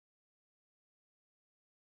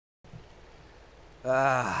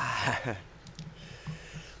Ah,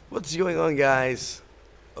 what's going on, guys?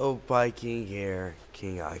 Oppai King here,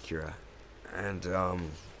 King Akira, and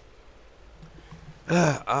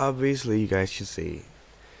obviously you guys can see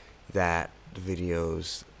that the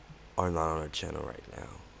videos are not on our channel right now.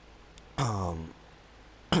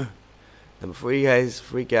 And before you guys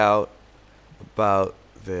freak out about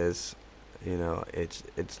this,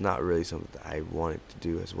 it's not really something that I wanted to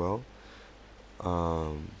do as well.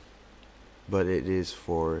 Um, but it is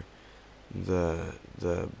for the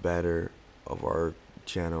better of our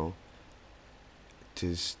channel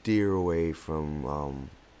to steer away from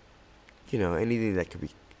anything that could be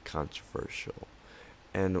controversial.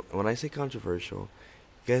 And when I say controversial,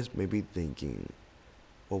 you guys may be thinking,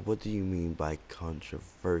 well, what do you mean by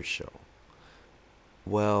controversial?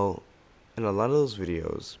 Well, in a lot of those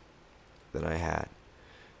videos that I had,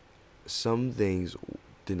 some things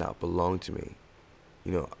did not belong to me,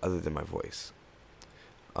 other than my voice.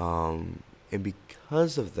 And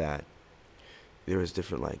because of that, there was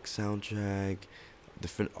different like soundtrack,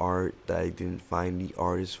 different art that I didn't find the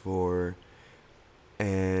artist for,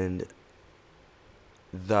 and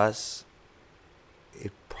thus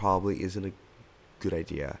it probably isn't a good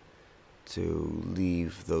idea to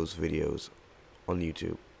leave those videos on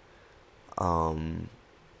YouTube. Um,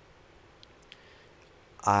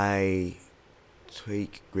 I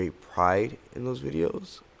take great pride in those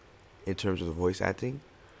videos in terms of the voice acting.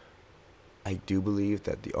 I do believe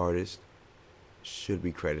that the artist should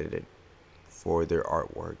be credited for their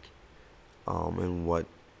artwork, and what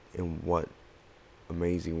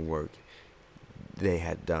amazing work they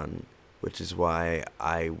had done, which is why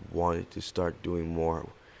I wanted to start doing more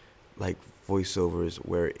like voiceovers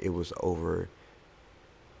where it was over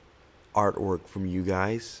artwork from you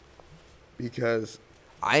guys, because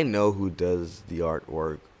I know who does the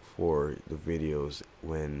artwork for the videos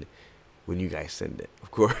when you guys send it.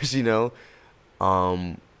 Of course,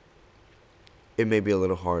 um it may be a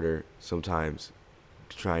little harder sometimes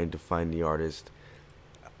trying to find the artist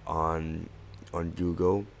on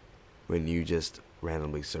Google when you just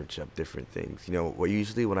randomly search up different things.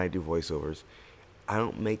 Usually when I do voiceovers, I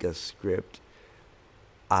don't make a script.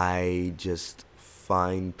 I just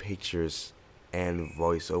find pictures and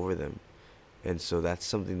voice over them. And so that's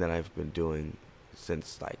something that I've been doing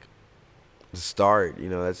since like the start.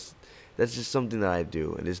 That's just something that I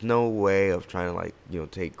do, and there's no way of trying to like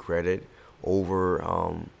take credit over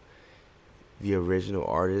the original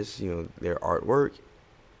artist, their artwork.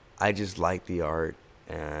 I just like the art,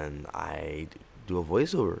 and I do a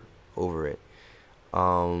voiceover over it.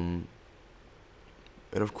 Um,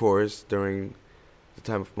 and of course, during the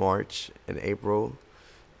time of March and April,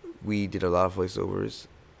 we did a lot of voiceovers.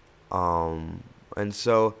 And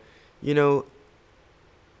so, you know,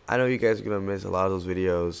 I know you guys are gonna miss a lot of those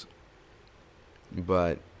videos,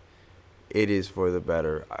 but it is for the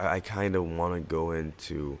better. I kind of want to go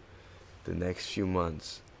into the next few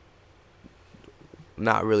months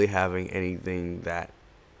not really having anything that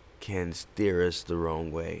can steer us the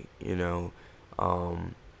wrong way.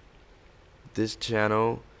 Um, this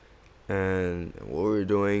channel and what we were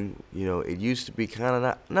doing, it used to be kind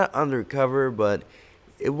of not undercover, but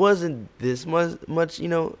it wasn't this much,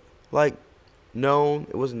 like known.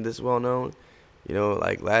 It wasn't this well known.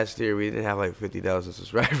 Like last year we didn't have like 50,000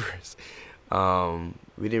 subscribers.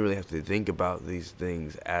 We didn't really have to think about these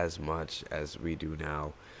things as much as we do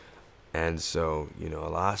now. And so, a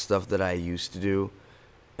lot of stuff that I used to do,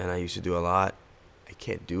 and I used to do a lot, I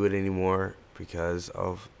can't do it anymore because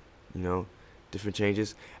of, different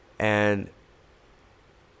changes. And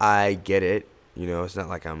I get it. It's not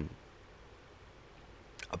like I'm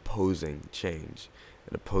opposing change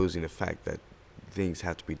and opposing the fact that things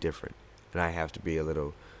have to be different, and I have to be a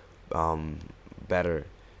little better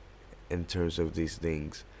in terms of these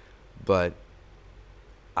things. But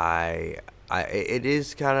it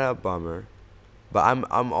is kind of a bummer, but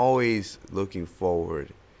I'm always looking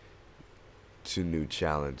forward to new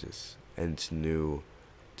challenges and to new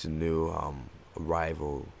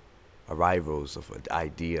arrivals of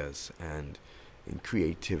ideas and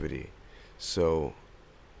creativity. So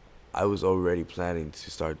I was already planning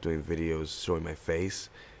to start doing videos showing my face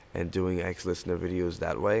and doing ex-listener videos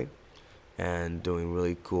that way, and doing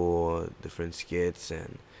really cool different skits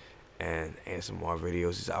and ASMR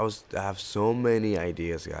videos. I have so many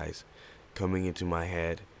ideas, guys, coming into my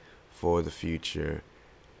head for the future.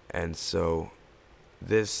 And so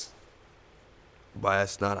this, by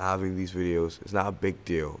us not having these videos, it's not a big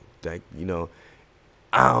deal. Like,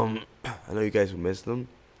 I know you guys will miss them.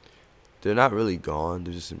 They're not really gone.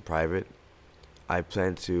 They're just in private. I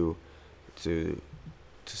plan to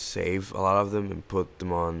to save a lot of them and put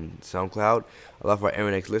them on SoundCloud. A lot of our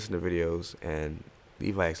Aaron X listener videos and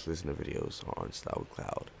Levi X listener videos are on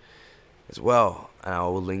SoundCloud as well, and I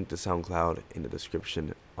will link the SoundCloud in the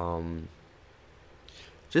description.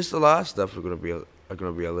 Just a lot of stuff are gonna be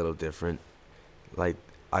a little different. Like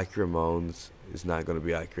Ike Ramones is not gonna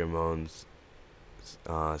be Ike Ramones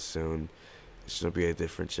soon. It's gonna be a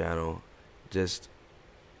different channel. Just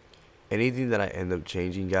anything that I end up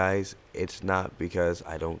changing, guys, it's not because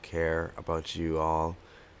I don't care about you all.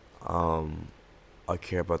 I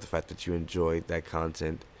care about the fact that you enjoyed that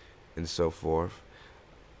content and so forth.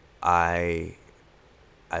 I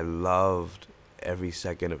loved every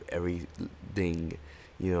second of everything,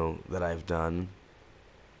 that I've done,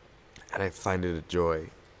 and I find it a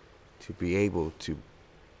joy to be able to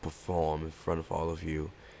perform in front of all of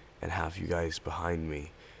you and have you guys behind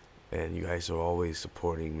me, and you guys are always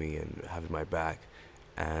supporting me and having my back,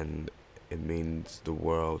 and it means the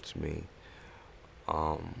world to me.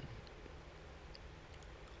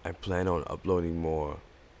 I plan on uploading more,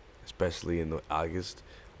 especially in August.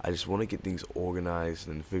 I just want to get things organized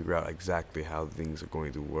and figure out exactly how things are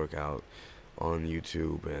going to work out on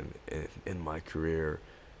YouTube and in my career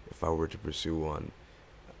if I were to pursue one.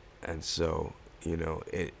 And so,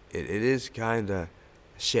 it is kind of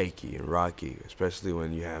shaky and rocky, especially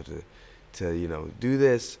when you have to do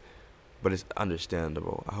this, but it's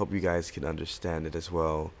understandable. I hope you guys can understand it as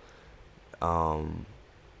well.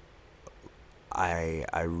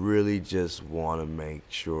 I really just want to make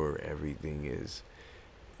sure everything is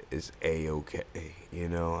a-okay.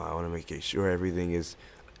 I want to make sure everything is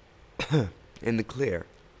in the clear.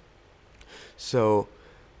 So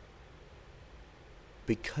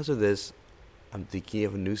because of this, I'm thinking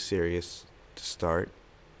of a new series to start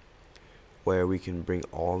where we can bring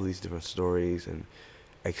all these different stories and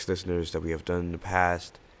ex-listeners that we have done in the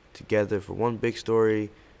past together for one big story.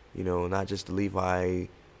 Not just the Levi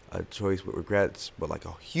Choice with Regrets, but like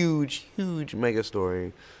a huge mega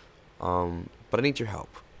story. But I need your help.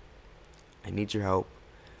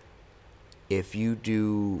 If you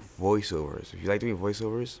do voiceovers, if you like doing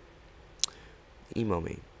voiceovers, email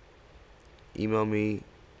me,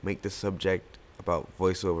 make the subject about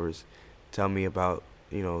voiceovers. Tell me about,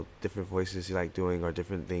 different voices you like doing or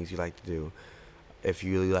different things you like to do. If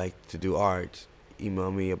you like to do art,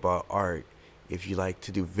 email me about art. If you like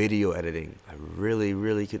to do video editing, I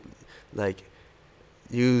really could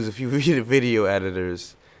use a few video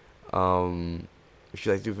editors. If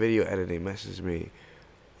you like to do video editing, message me.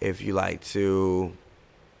 If you like to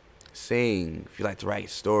sing, if you like to write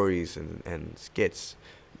stories and skits,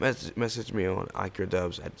 message me on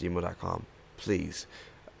ikeyourdubs@gmail.com, please.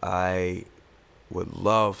 I would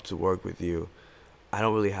love to work with you. I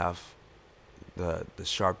don't really have the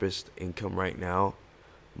sharpest income right now,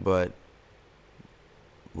 but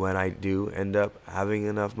when I do end up having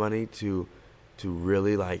enough money to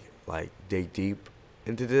really dig deep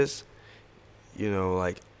into this,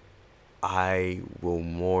 I will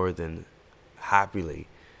more than happily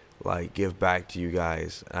give back to you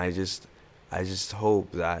guys. And I just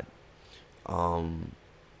hope that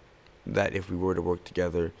that if we were to work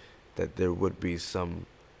together, that there would be some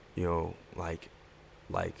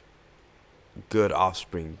good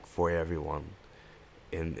offspring for everyone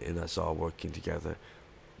in us all working together.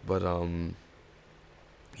 But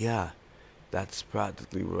yeah, that's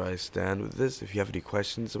practically where I stand with this. If you have any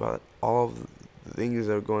questions about all of the things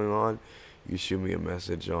that are going on, you shoot me a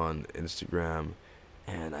message on Instagram,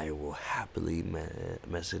 and I will happily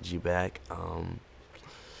message you back.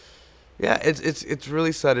 Yeah, it's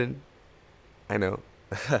really sudden, I know.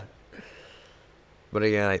 But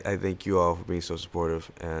again, I thank you all for being so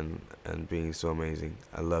supportive and being so amazing.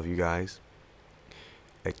 I love you guys.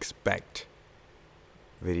 Expect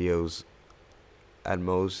videos at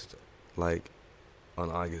most on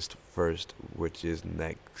August 1st, which is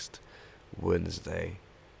next Wednesday.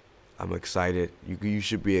 I'm excited. You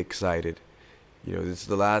should be excited. This is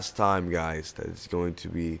the last time, guys, that it's going to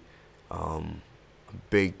be a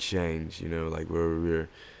big change.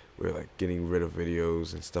 We're getting rid of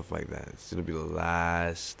videos and stuff like that. It's gonna be the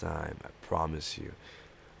last time. I promise you.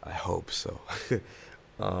 I hope so.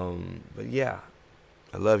 But yeah,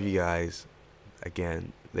 I love you guys.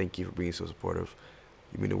 Again, thank you for being so supportive.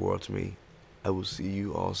 You mean the world to me. I will see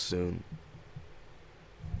you all soon.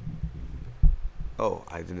 Oh,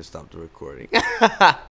 I didn't stop the recording.